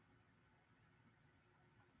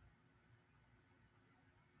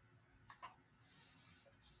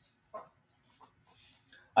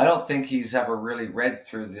 I don't think he's ever really read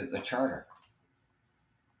through the Charter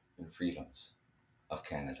and Freedoms of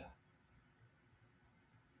Canada.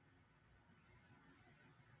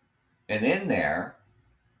 And in there,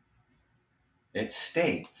 it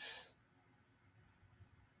states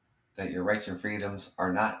that your rights and freedoms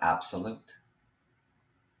are not absolute.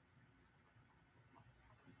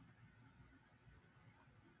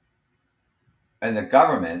 And the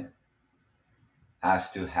government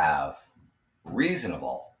has to have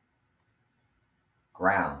reasonable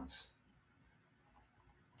grounds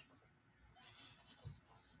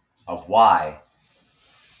of why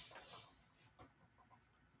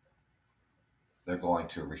they're going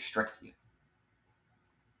to restrict you.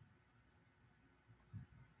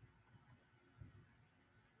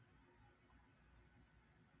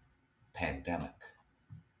 Pandemic.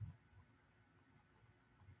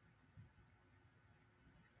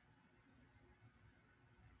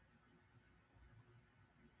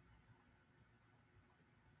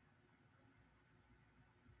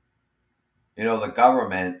 The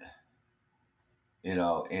government, in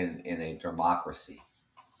a democracy,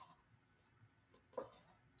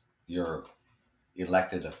 your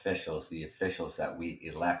elected officials, the officials that we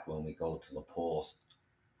elect when we go to the polls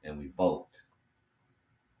and we vote,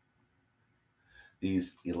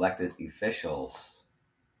 these elected officials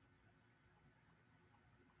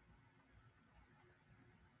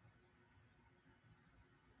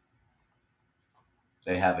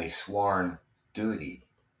they have a sworn duty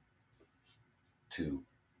to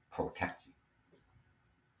protect you.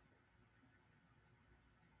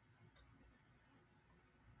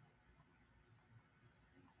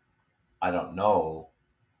 I don't know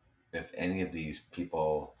if any of these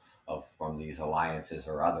people from these alliances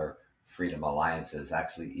or other freedom alliances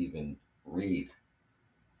actually even read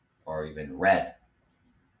or even read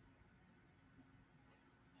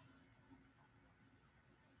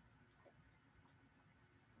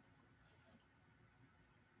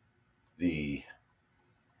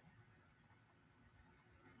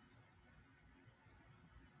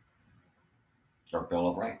their Bill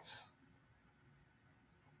of Rights.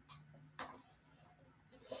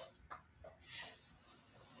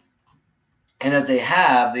 And if they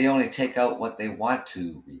have, they only take out what they want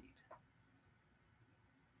to read.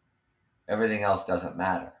 Everything else doesn't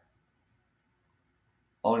matter.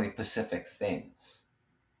 Only specific things.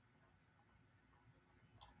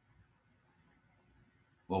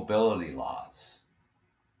 Mobility laws.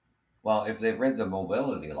 Well, if they read the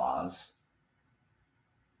mobility laws,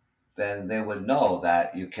 then they would know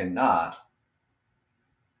that you cannot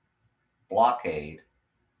blockade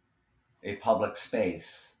a public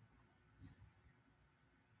space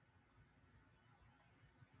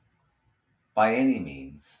by any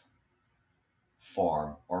means,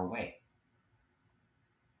 form, or way.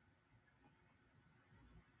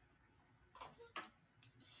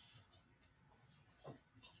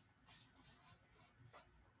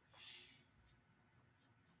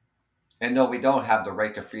 And no, we don't have the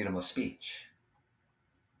right to freedom of speech.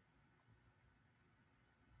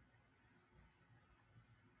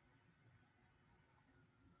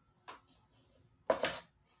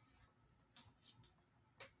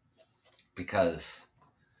 Because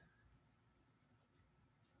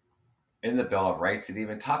in the Bill of Rights, it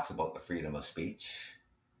even talks about the freedom of speech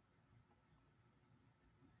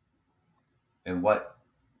and what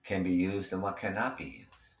can be used and what cannot be used.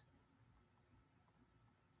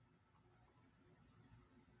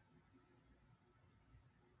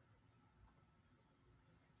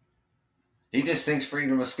 He just thinks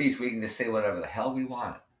freedom of speech, we can just say whatever the hell we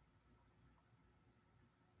want.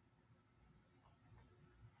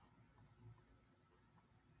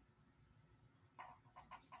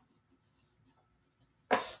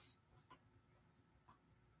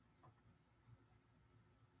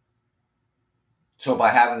 So by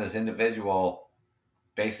having this individual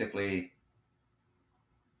basically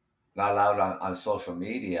not allowed on social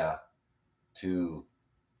media to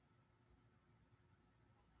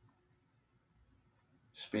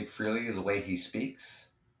speak freely the way he speaks,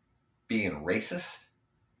 being racist.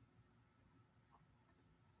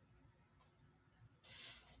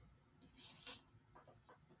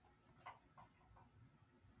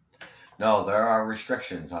 No, there are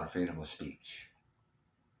restrictions on freedom of speech.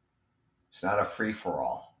 It's not a free for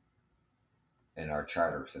all in our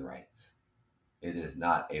charters and rights. It is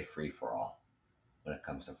not a free for all when it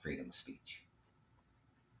comes to freedom of speech.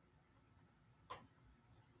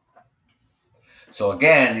 So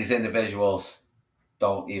again, these individuals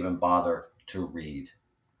don't even bother to read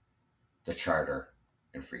the charter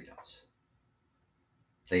and freedoms.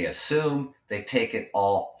 They assume, they take it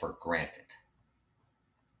all for granted.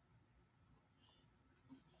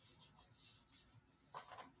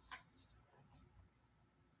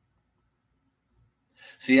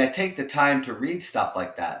 See, I take the time to read stuff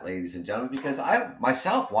like that, ladies and gentlemen, because I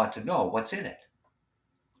myself want to know what's in it.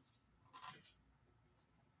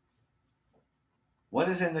 What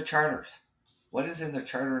is in the charters? What is in the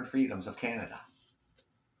Charter and Freedoms of Canada?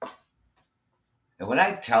 And when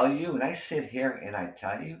I tell you, when I sit here and I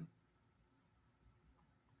tell you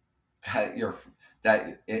that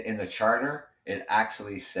that in the charter it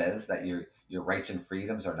actually says that your rights and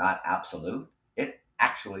freedoms are not absolute, it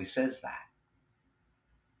actually says that.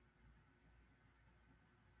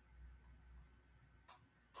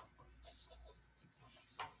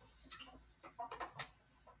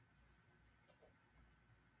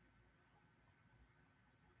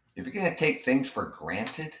 If you're going to take things for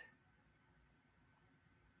granted,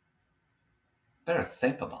 better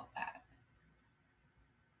think about that.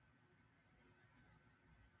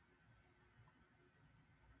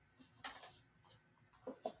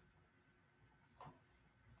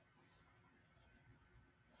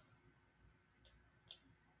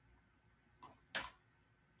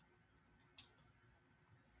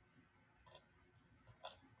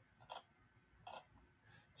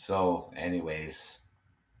 So, anyways,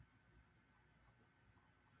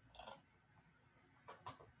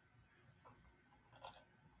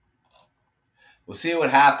 we'll see what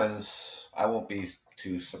happens. I won't be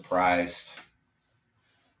too surprised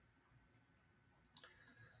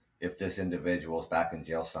if this individual is back in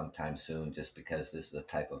jail sometime soon, just because this is the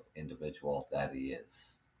type of individual that he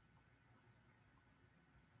is.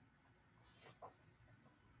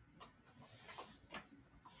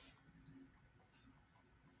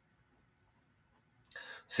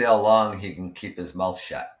 See how long he can keep his mouth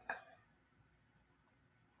shut.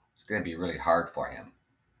 It's going to be really hard for him.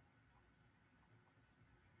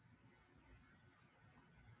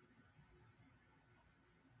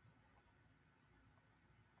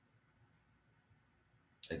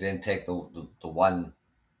 It didn't take the one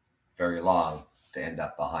very long to end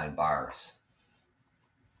up behind bars,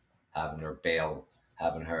 having her bail,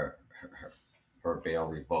 having her bail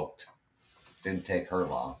revoked. Didn't take her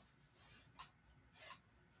long.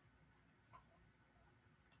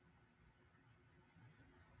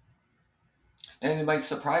 And it might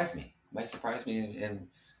surprise me. It might surprise me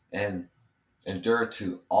and endure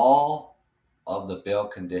to all of the bail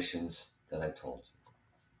conditions that I told you.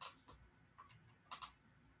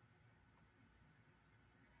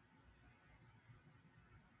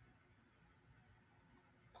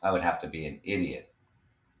 I would have to be an idiot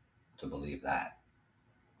to believe that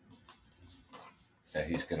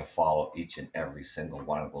he's going to follow each and every single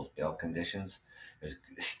one of those bail conditions.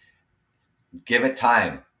 Give it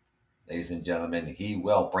time, ladies and gentlemen. He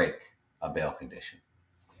will break a bail condition.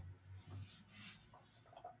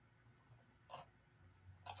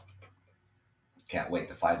 Can't wait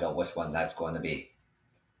to find out which one that's going to be.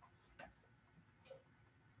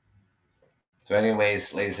 So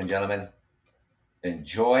anyways, ladies and gentlemen,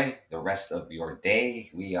 enjoy the rest of your day.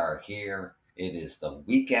 We are here. It is the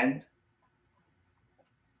weekend.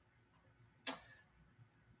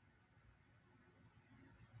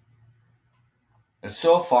 And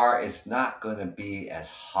so far, it's not going to be as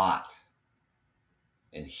hot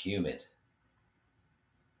and humid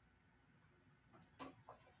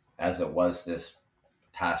as it was this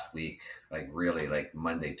past week. Like really, like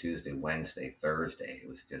Monday, Tuesday, Wednesday, Thursday. It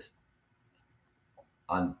was just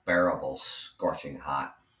unbearable, scorching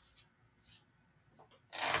hot.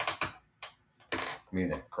 I mean,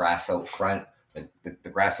 the grass out front, the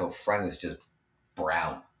grass out front is just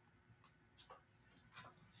brown.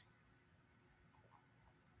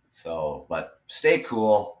 So, but stay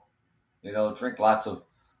cool. Drink lots of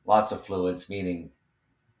fluids. Meaning,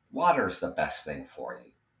 water is the best thing for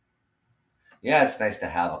you. Yeah, it's nice to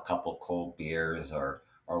have a couple cold beers or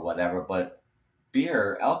whatever, but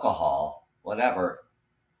beer, alcohol, whatever,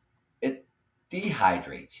 it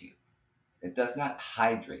dehydrates you. It does not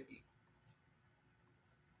hydrate you.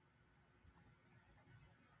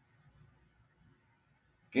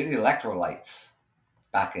 Get electrolytes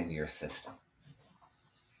back into your system.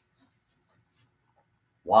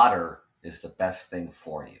 Water is the best thing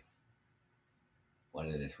for you when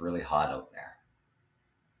it is really hot out there.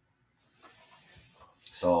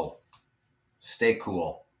 So stay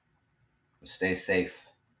cool, stay safe,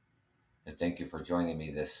 and thank you for joining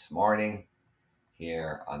me this morning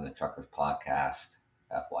here on the Truckers Podcast,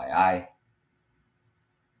 FYI.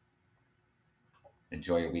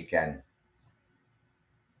 Enjoy your weekend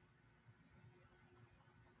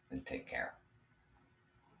and take care.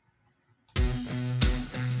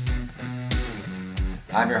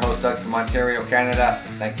 I'm your host, Doug from Ontario, Canada.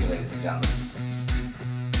 Thank you, ladies and gentlemen.